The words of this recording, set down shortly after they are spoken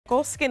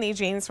ankle skinny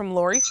jeans from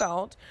Laurie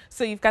Felt.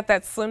 So you've got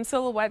that slim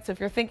silhouette. So if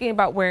you're thinking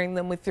about wearing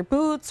them with your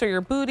boots or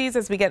your booties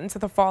as we get into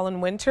the fall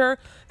and winter,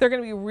 they're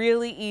going to be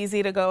really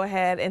easy to go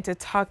ahead and to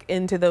tuck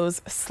into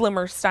those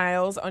slimmer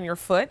styles on your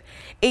foot.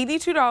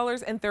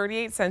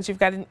 $82.38. You've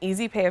got an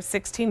easy pay of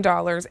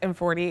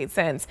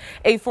 $16.48.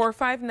 A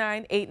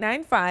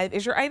 459895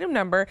 is your item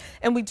number,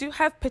 and we do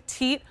have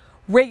petite,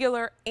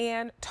 regular,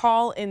 and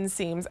tall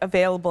inseams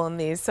available in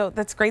these. So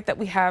that's great that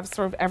we have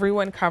sort of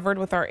everyone covered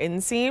with our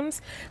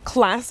inseams.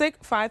 Classic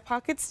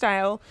 5-pocket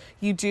style.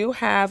 You do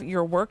have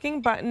your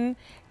working button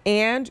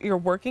and your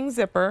working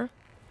zipper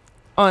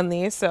on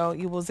these. So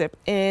you will zip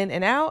in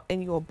and out,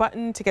 and you will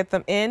button to get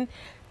them in.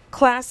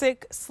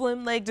 Classic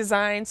slim leg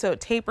design, so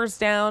it tapers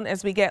down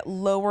as we get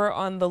lower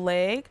on the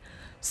leg.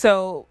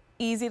 So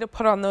easy to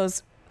put on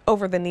those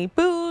over the knee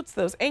boots,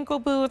 those ankle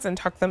boots, and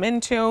tuck them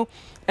into.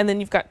 And then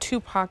you've got 2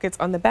 pockets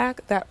on the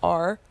back that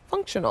are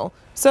functional.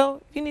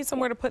 So if you need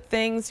somewhere to put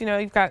things, you know,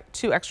 you've got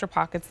 2 extra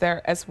pockets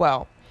there as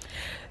well.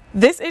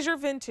 This is your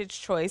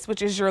vintage choice,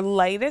 which is your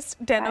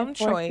lightest denim 5,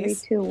 4,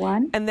 choice. 3, 2,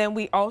 1. And then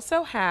we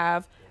also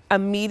have a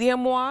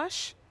medium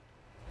wash.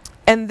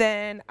 And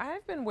then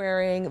I've been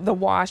wearing the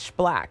wash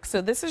black.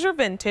 So this is your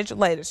vintage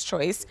lightest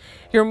choice.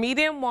 Your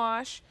medium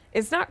wash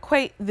is not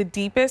quite the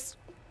deepest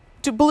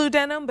blue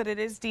denim, but it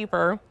is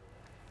deeper.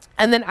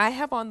 And then I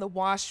have on the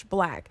wash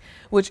black,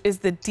 which is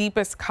the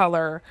deepest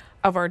color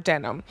of our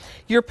denim.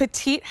 Your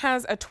petite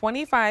has a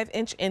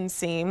 25-inch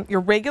inseam, your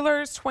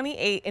regular is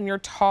 28, and your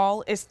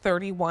tall is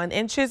 31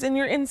 inches in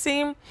your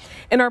inseam.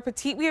 In our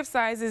petite, we have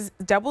sizes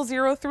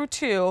 00 through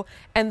 2,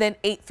 and then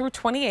 8 through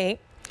 28.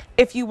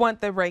 If you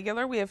want the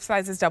regular, we have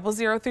sizes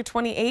 00 through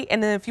 28,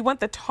 and then if you want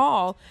the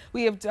tall,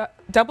 we have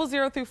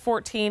 00 through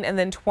 14, and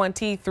then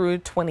 20 through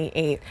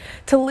 28.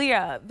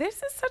 Talia, this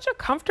is such a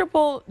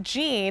comfortable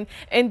jean,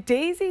 and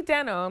Daisy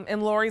denim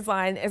in Laurie's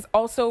line is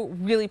also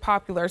really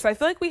popular. So I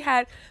feel like we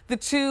had the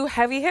 2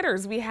 heavy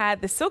hitters. We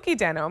had the silky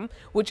denim,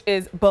 which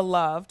is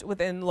beloved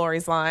within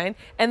Laurie's line,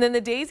 and then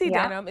the Daisy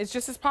denim is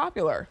just as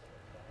popular.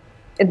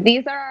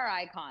 These are our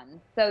icons.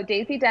 So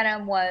Daisy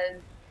denim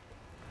was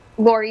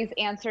Laurie's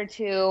answer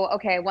to,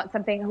 okay, I want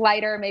something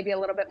lighter, maybe a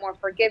little bit more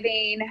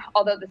forgiving,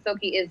 although the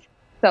silky is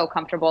so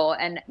comfortable,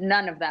 and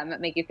none of them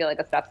make you feel like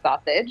a stuffed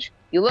sausage.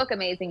 You look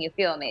amazing, you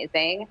feel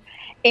amazing.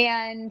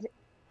 And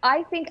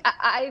I think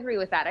I agree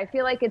with that. I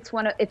feel like it's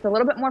a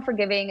little bit more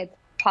forgiving. It's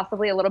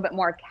possibly a little bit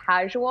more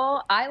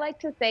casual. I like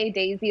to say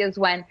Daisy is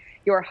when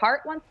your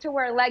heart wants to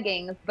wear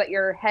leggings, but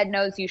your head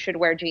knows you should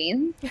wear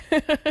jeans.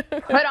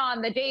 Put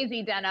on the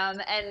Daisy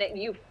denim and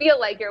you feel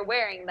like you're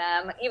wearing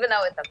them, even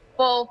though it's a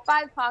full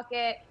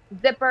 5-pocket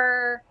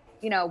zipper,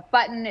 you know,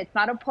 button. It's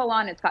not a pull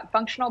on. It's got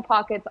functional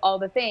pockets, all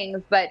the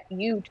things, but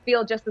you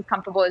feel just as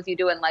comfortable as you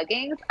do in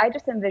leggings. I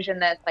just envision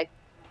this like,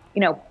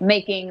 you know,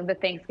 making the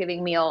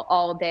Thanksgiving meal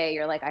all day.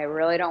 You're like, I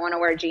really don't want to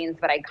wear jeans,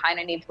 but I kind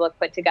of need to look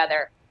put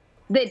together.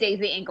 The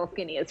Daisy ankle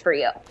skinny is for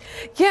you.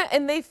 Yeah,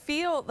 and they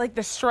feel like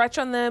the stretch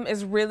on them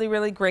is really,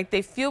 really great.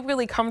 They feel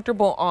really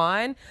comfortable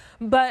on,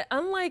 but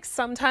unlike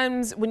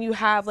sometimes when you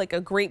have like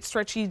a great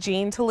stretchy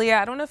jean, Talia,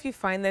 I don't know if you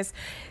find this,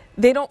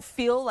 they don't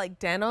feel like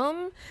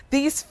denim.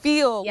 These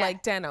feel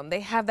like denim. They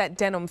have that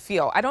denim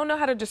feel. I don't know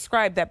how to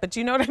describe that, but do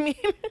you know what I mean?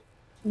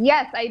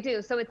 Yes, I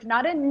do. So it's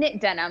not a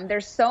knit denim.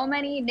 There's so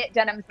many knit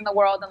denims in the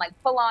world and like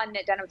full on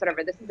knit denims,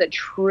 whatever. This is a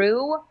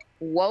true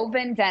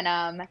woven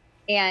denim.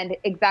 And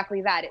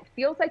exactly that. It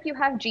feels like you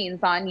have jeans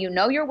on. You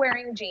know you're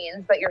wearing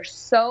jeans, but you're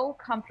so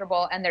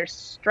comfortable and they're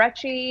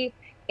stretchy.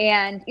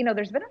 And, you know,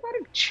 there's been a lot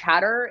of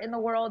chatter in the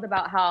world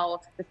about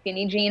how the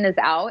skinny jean is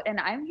out. And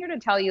I'm here to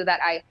tell you that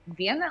I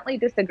vehemently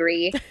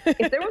disagree.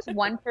 If there was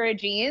one pair of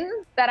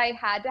jeans that I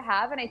had to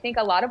have, and I think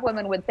a lot of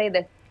women would say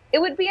this, it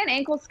would be an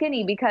ankle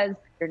skinny because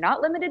you're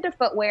not limited to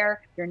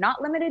footwear. You're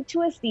not limited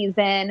to a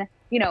season.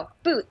 You know,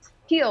 boots,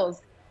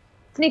 heels,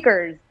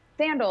 sneakers,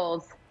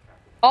 sandals.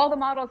 All the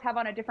models have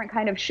on a different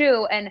kind of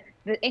shoe, and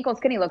the ankle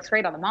skinny looks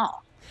great on them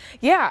all.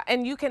 Yeah,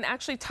 and you can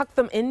actually tuck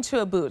them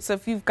into a boot. So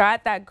if you've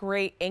got that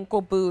great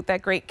ankle boot,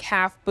 that great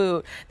calf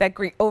boot, that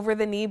great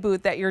over-the-knee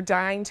boot that you're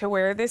dying to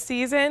wear this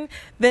season,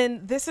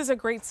 then this is a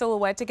great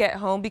silhouette to get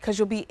home because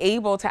you'll be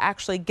able to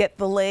actually get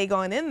the leg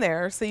on in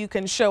there so you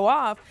can show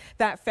off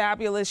that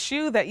fabulous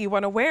shoe that you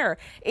want to wear.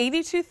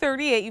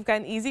 $82.38, you've got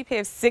an easy pay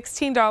of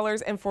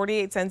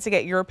 $16.48 to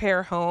get your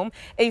pair home.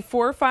 A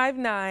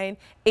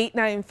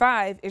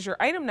 459895 is your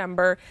item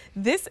number.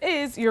 This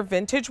is your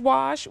vintage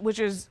wash, which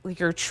is like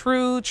your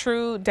true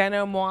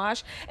denim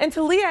wash. And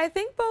Talia, I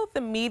think both the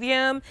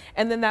medium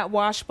and then that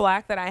wash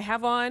black that I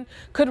have on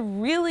could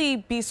really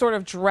be sort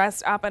of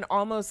dressed up and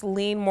almost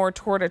lean more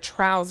toward a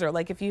trouser.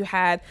 Like if you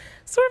had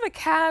sort of a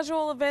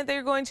casual event that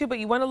you're going to, but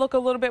you want to look a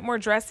little bit more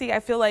dressy, I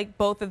feel like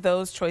both of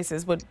those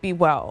choices would be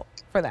well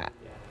for that.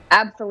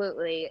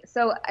 Absolutely.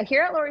 So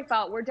here at Laurie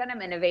Felt, we're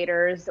denim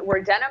innovators.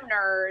 We're denim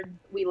nerds.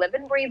 We live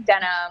and breathe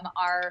denim.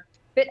 Our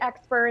fit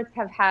experts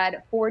have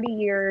had 40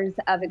 years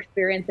of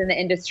experience in the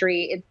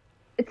industry.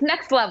 It's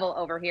next level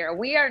over here.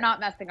 We are not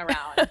messing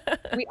around.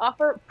 We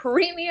offer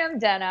premium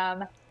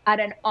denim at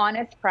an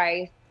honest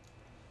price.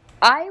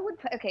 I would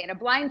put, okay, in a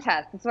blind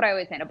test, that's what I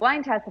always say. In a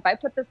blind test, if I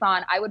put this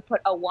on, I would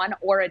put a 1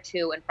 or a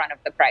 2 in front of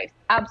the price.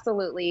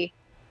 Absolutely,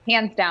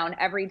 hands down,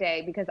 every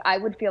day, because I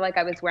would feel like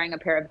I was wearing a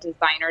pair of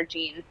designer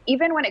jeans.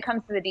 Even when it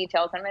comes to the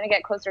details, I'm going to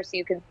get closer so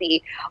you can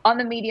see. On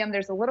the medium,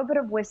 there's a little bit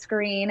of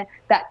whiskering,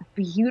 that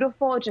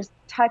beautiful just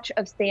touch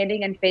of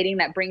sanding and fading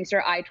that brings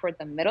your eye toward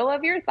the middle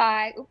of your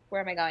thigh. Oops,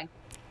 where am I going?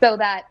 So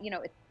that,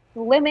 it's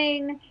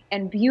slimming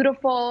and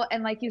beautiful.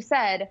 And like you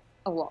said,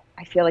 oh, well,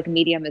 I feel like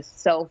medium is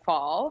so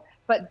fall,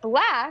 but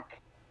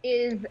black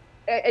is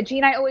a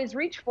jean I always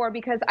reach for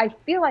because I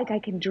feel like I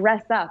can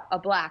dress up a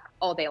black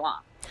all day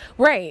long.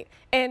 Right.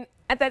 And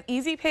at that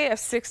easy pay of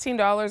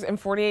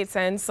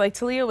 $16.48, like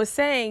Talia was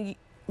saying,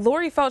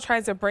 Laurie Felt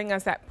tries to bring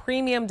us that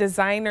premium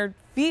designer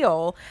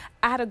feel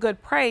at a good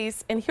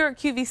price. And here at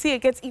QVC,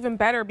 it gets even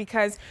better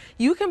because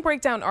you can break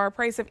down our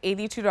price of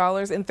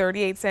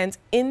 $82.38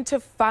 into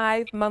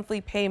 5 monthly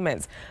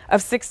payments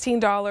of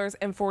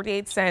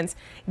 $16.48.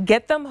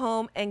 Get them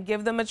home and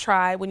give them a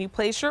try. When you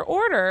place your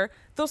order,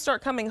 they'll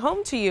start coming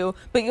home to you,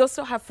 but you'll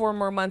still have 4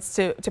 more months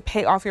to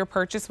pay off your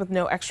purchase with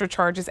no extra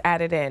charges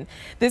added in.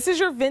 This is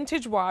your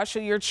vintage wash, so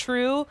your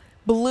true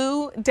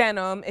blue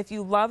denim. If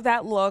you love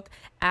that look,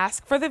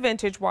 ask for the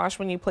vintage wash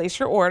when you place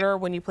your order,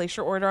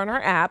 on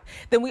our app.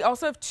 Then we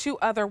also have 2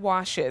 other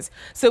washes.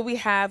 So we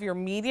have your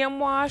medium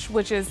wash,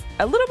 which is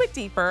a little bit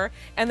deeper,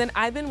 and then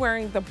I've been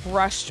wearing the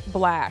brushed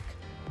black.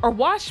 Or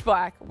wash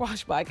black,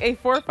 a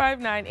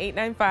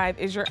 459895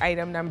 is your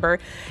item number.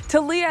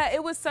 Talia,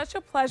 it was such a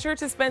pleasure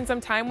to spend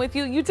some time with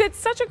you. You did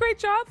such a great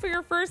job for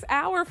your first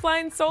hour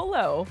flying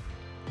solo.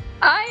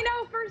 I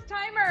know, first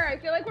timer. I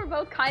feel like we're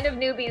both kind of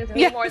newbies,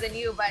 me more than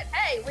you, but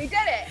hey, we did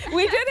it.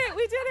 We did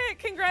it.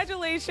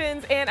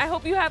 Congratulations. And I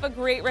hope you have a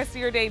great rest of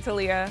your day,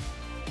 Talia.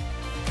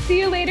 See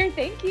you later.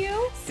 Thank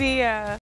you. See ya.